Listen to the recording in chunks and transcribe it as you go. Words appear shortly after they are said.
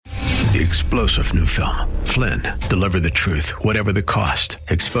The explosive new film, Flynn, Deliver the Truth, Whatever the Cost,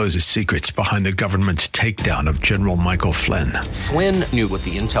 exposes secrets behind the government's takedown of General Michael Flynn. Flynn knew what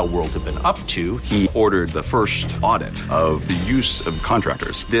the intel world had been up to. He ordered the first audit of the use of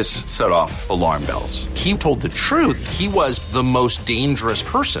contractors. This set off alarm bells. He told the truth. He was the most dangerous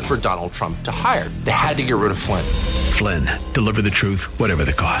person for Donald Trump to hire. They had to get rid of Flynn. Flynn, Deliver the Truth, Whatever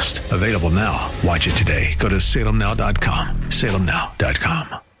the Cost. Available now. Watch it today. Go to salemnow.com.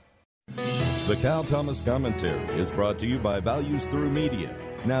 salemnow.com. The Cal Thomas Commentary is brought to you by Values Through Media.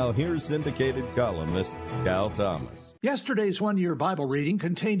 Now here's syndicated columnist Cal Thomas. Yesterday's one-year Bible reading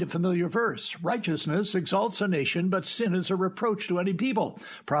contained a familiar verse. Righteousness exalts a nation, but sin is a reproach to any people.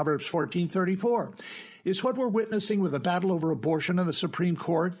 Proverbs 14:34. Is what we're witnessing with the battle over abortion in the Supreme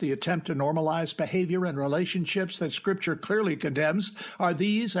Court, the attempt to normalize behavior and relationships that Scripture clearly condemns, are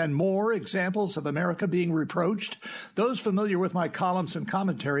these and more examples of America being reproached? Those familiar with my columns and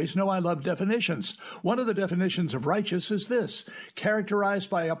commentaries know I love definitions. One of the definitions of righteous is this: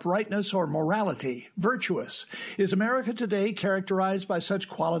 characterized by uprightness or morality, virtuous. Is America today characterized by such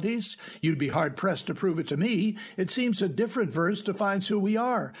qualities? You'd be hard-pressed to prove it to me. It seems a different verse defines who we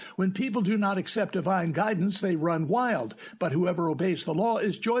are. When people do not accept divine guidance, they run wild, but whoever obeys the law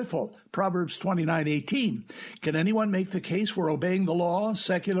is joyful. Proverbs 29:18. Can anyone make the case we're obeying the law,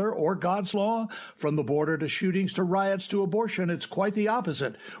 secular or God's law? From the border to shootings to riots to abortion, it's quite the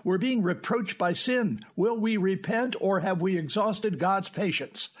opposite. We're being reproached by sin. Will we repent, or have we exhausted God's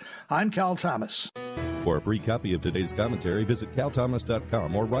patience? I'm Cal Thomas. For a free copy of today's commentary, visit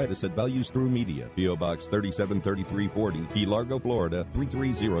calthomas.com or write us at Values Through Media, P.O. Box 373340, Key Largo, Florida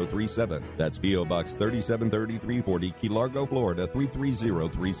 33037. That's P.O. Box 373340, Key Largo, Florida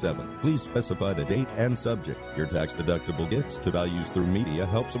 33037. Please specify the date and subject. Your tax-deductible gifts to Values Through Media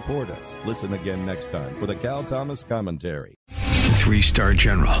help support us. Listen again next time for the Cal Thomas Commentary. Three-star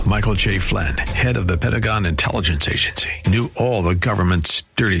General Michael J. Flynn, head of the Pentagon Intelligence Agency, knew all the government's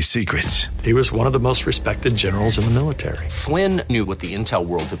dirty secrets. He was one of the most respected generals in the military. Flynn knew what the intel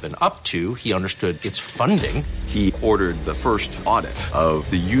world had been up to. He understood its funding. He ordered the first audit of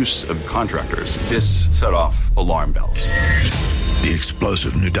the use of contractors. This set off alarm bells. The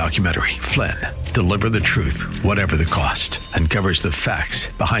explosive new documentary, Flynn, Deliver the Truth, Whatever the Cost, uncovers the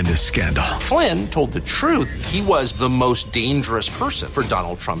facts behind this scandal. Flynn told the truth. He was the most dangerous person for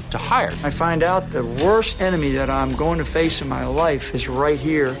Donald Trump to hire. I find out the worst enemy that I'm going to face in my life is right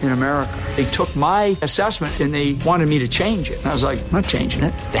here in America. They took my assessment and they wanted me to change it. And I was like, I'm not changing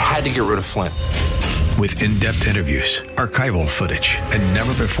it. They had to get rid of Flynn. With in-depth interviews, archival footage, and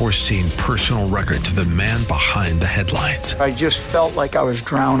never-before-seen personal records of the man behind the headlines. I just felt like I was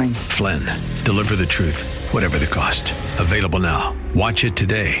drowning. Flynn, Deliver the Truth, Whatever the Cost. Available now. Watch it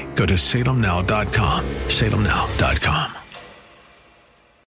today. Go to salemnow.com. salemnow.com.